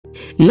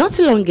Not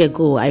long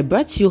ago, I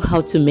brought you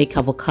how to make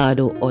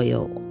avocado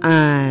oil,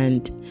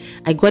 and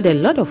I got a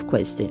lot of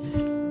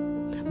questions.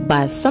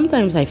 But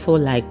sometimes I feel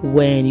like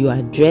when you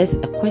address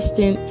a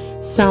question,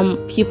 some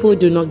people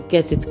do not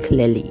get it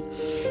clearly.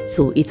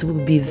 So it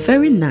would be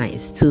very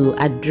nice to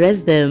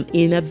address them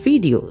in a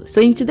video. So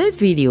in today's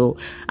video,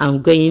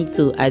 I'm going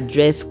to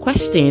address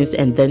questions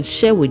and then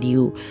share with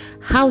you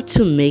how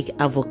to make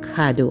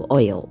avocado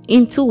oil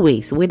in 2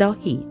 ways without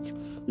heat.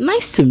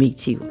 Nice to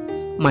meet you.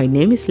 My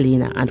name is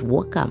Lena and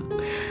welcome.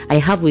 I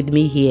have with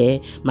me here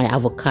my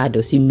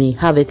avocados. You may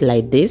have it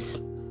like this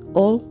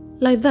or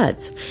like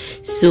that.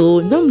 So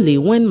normally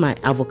when my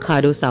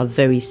avocados are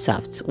very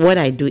soft, what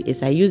I do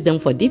is I use them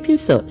for dipping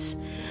sauce,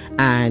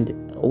 and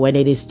when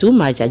it is too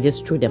much, I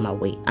just throw them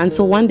away.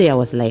 Until one day I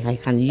was like, I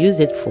can use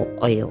it for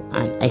oil,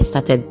 and I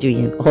started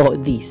doing all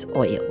these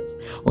oils.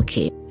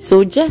 Okay,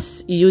 so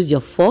just use your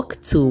fork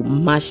to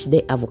mash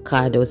the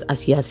avocados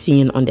as you are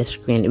seeing on the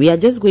screen. We are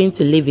just going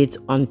to leave it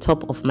on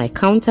top of my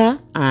counter,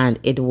 and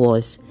it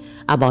was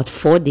about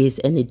 4 days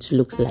and it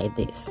looks like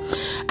this.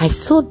 I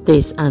saw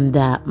this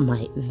under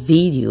my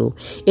video.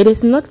 It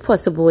is not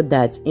possible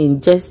that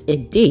in just a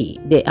day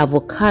the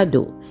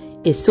avocado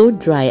is so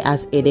dry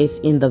as it is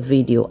in the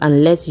video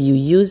unless you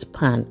use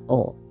pan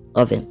or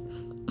oven.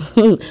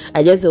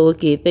 I just say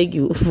okay, thank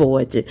you for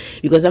watching,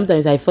 because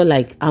sometimes I feel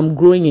like I'm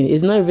growing in.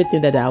 It's not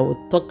everything that I will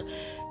talk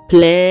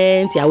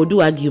plenty. I will do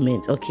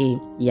arguments. Okay,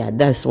 yeah,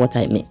 that's what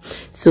I mean.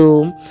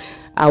 So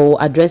I will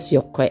address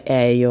your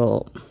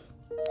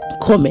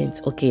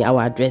comment. Okay, I will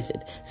address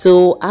it.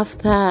 So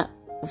after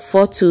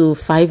 4 to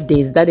 5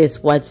 days, that is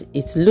what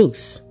it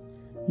looks,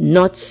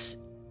 not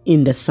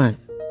in the sun,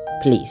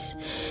 please.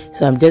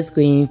 So I'm just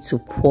going to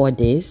pour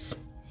this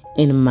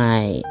in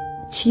my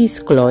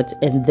cheesecloth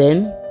and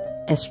then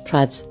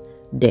extract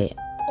the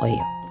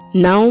oil.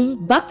 Now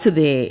back to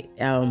the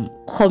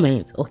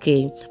comment.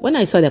 Okay, when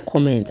I saw the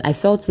comment, I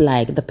felt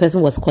like the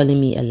person was calling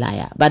me a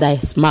liar, but I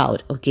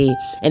smiled. Okay,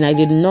 and I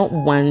did not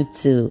want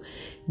to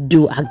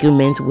do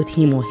argument with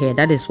him or her.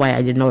 That is why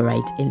I did not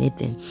write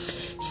anything.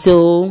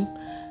 So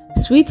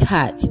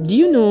sweetheart, do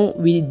you know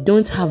we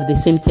don't have the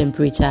same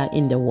temperature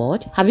in the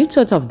world? Have you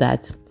thought of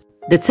that?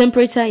 The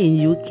temperature in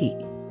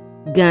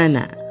UK,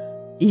 Ghana,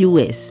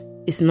 US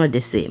is not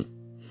the same.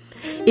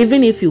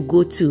 Even if you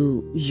go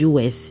to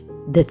US,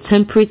 the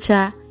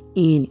temperature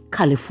in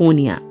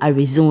California,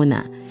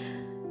 Arizona,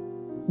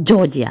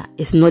 Georgia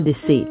is not the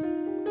same.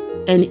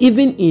 And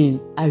even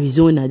in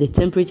Arizona, the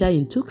temperature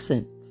in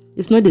Tucson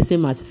is not the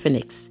same as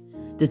Phoenix.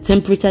 The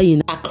temperature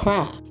in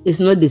Accra is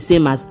not the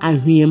same as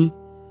Ahriam.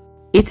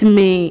 It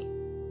may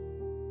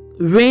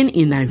rain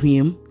in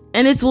Ahriam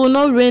and it will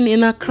not rain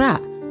in Accra.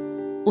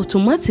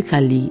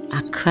 Automatically,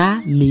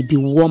 Accra may be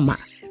warmer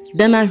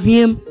than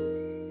Ahriam.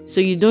 So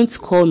you don't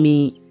call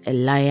me a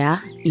liar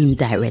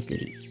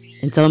indirectly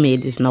and tell me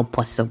it is not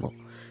possible.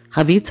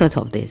 Have you thought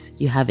of this?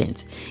 You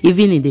haven't.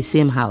 Even in the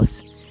same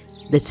house,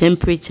 the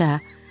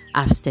temperature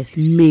upstairs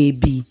may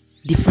be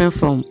different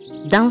from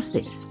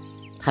downstairs.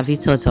 Have you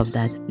thought of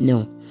that?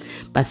 No.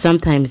 But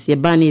sometimes you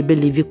can't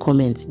believe your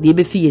comments.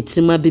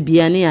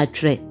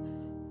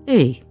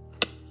 Hey.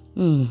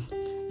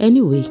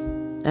 Anyway,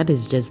 that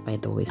is just by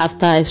the way.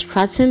 After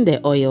extracting the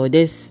oil,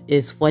 this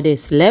is what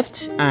is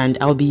left, and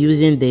I'll be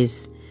using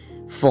this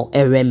for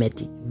a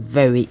remedy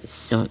very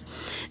soon.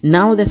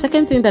 Now the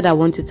second thing that I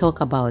want to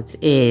talk about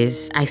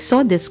is I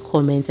saw this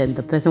comment and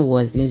the person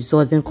was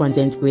insulting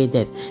content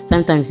creators.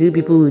 Sometimes you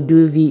people will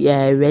do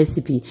the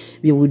recipe,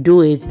 we will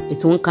do it,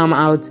 it won't come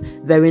out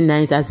very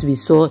nice as we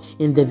saw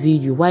in the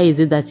video. Why is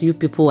it that you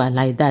people are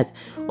like that?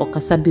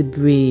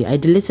 I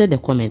deleted the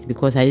comment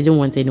because I didn't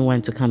want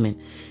anyone to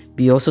comment.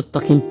 Be also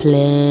talking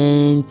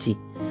plenty.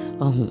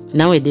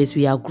 Nowadays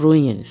we are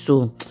growing,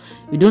 so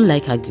we don't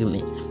like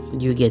arguments.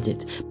 You get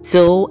it?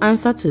 So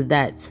answer to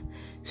that,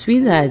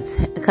 sweetheart,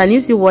 can you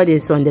see what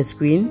is on the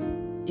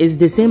screen? It's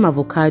the same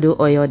avocado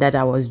oil that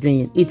I was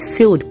doing. It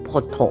filled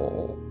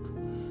bottle.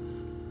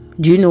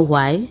 Do you know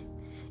why?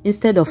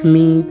 Instead of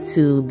me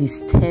to be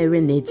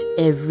stirring it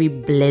every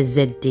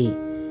blessed day,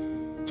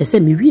 just say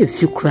maybe a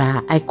few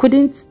cry. I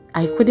couldn't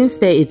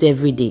stir it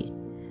every day.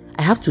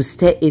 I have to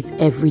stir it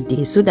every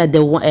day so that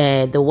the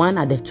one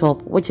at the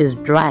top, which is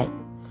dry,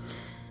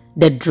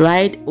 the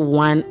dried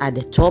one at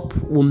the top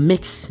will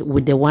mix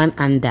with the one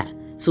under.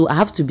 So I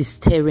have to be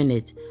stirring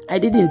it. I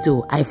didn't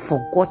do. I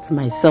forgot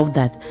myself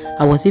that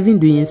I was even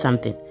doing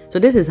something. So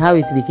this is how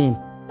it became.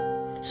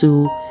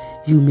 So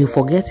you may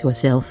forget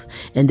yourself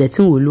and the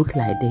thing will look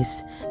like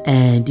this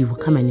and you will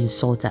come and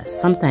insult us.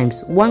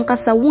 Sometimes one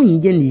kasa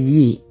won't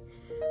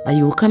but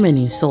you will come and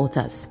insult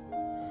us.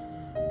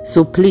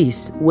 So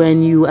please,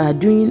 when you are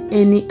doing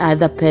any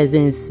other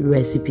person's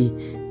recipe,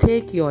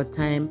 take your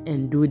time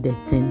and do the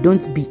thing.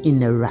 Don't be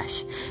in a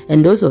rush.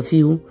 And those of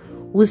you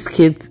who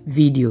skip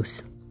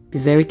videos, be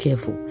very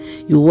careful.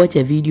 You watch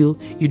a video,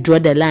 you draw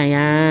the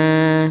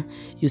line,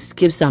 you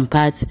skip some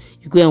parts,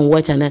 you go and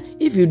watch another.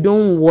 If you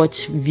don't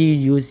watch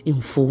videos in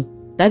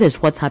full, that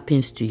is what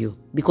happens to you,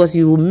 because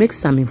you will mix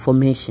some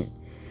information.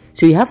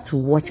 So you have to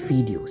watch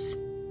videos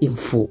in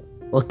full,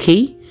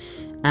 okay?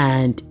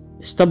 and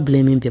stop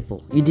blaming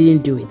people. You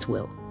didn't do it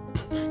well.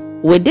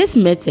 With this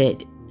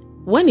method,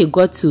 when it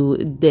got to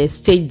the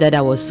stage that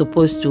I was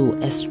supposed to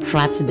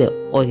extract the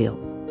oil,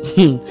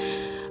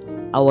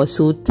 I was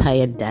so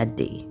tired that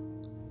day,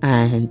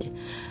 and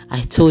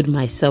I told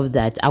myself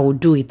that I would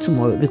do it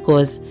tomorrow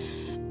because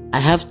I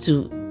have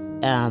to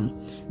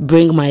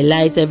bring my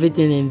light,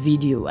 everything in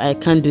video. I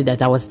can't do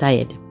that. I was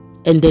tired.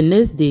 And the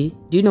next day,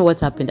 do you know what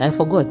happened? I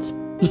forgot.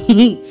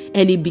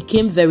 And it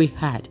became very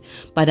hard.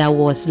 But I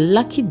was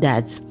lucky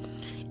that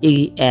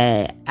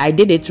I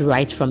did it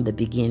right from the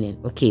beginning.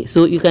 Okay,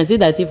 so you can see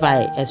that if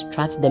I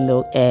extract the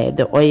milk,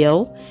 the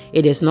oil,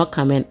 it is not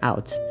coming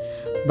out.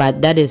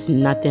 But that is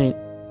nothing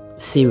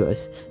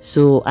serious.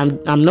 So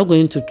I'm not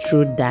going to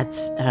throw that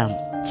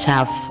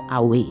chaff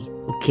away.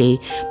 Okay,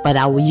 but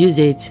I will use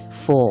it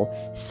for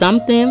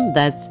something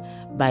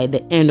that by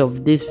the end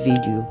of this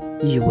video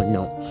you will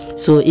know.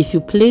 So if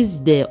you place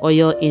the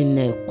oil in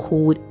a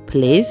cold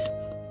place,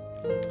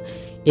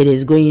 it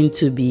is going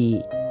to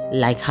be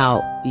like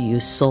how you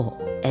saw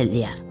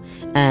earlier,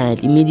 and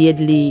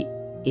immediately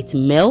it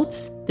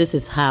melts. This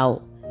is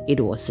how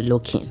it was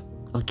looking.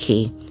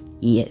 Okay,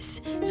 yes.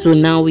 So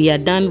now we are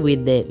done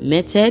with the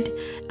method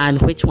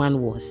and which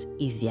one was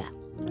easier.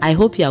 I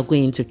hope you are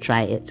going to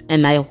try it,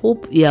 and I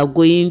hope you are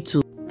going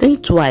to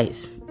think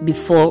twice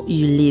before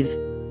you leave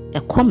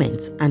a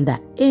comment under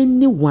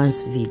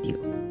anyone's video.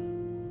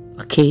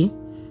 Okay,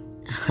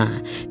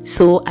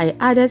 so I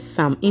added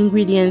some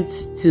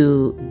ingredients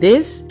to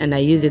this and I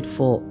use it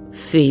for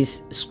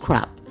face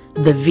scrub.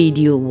 The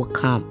video will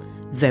come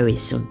very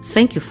soon.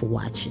 Thank you for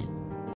watching.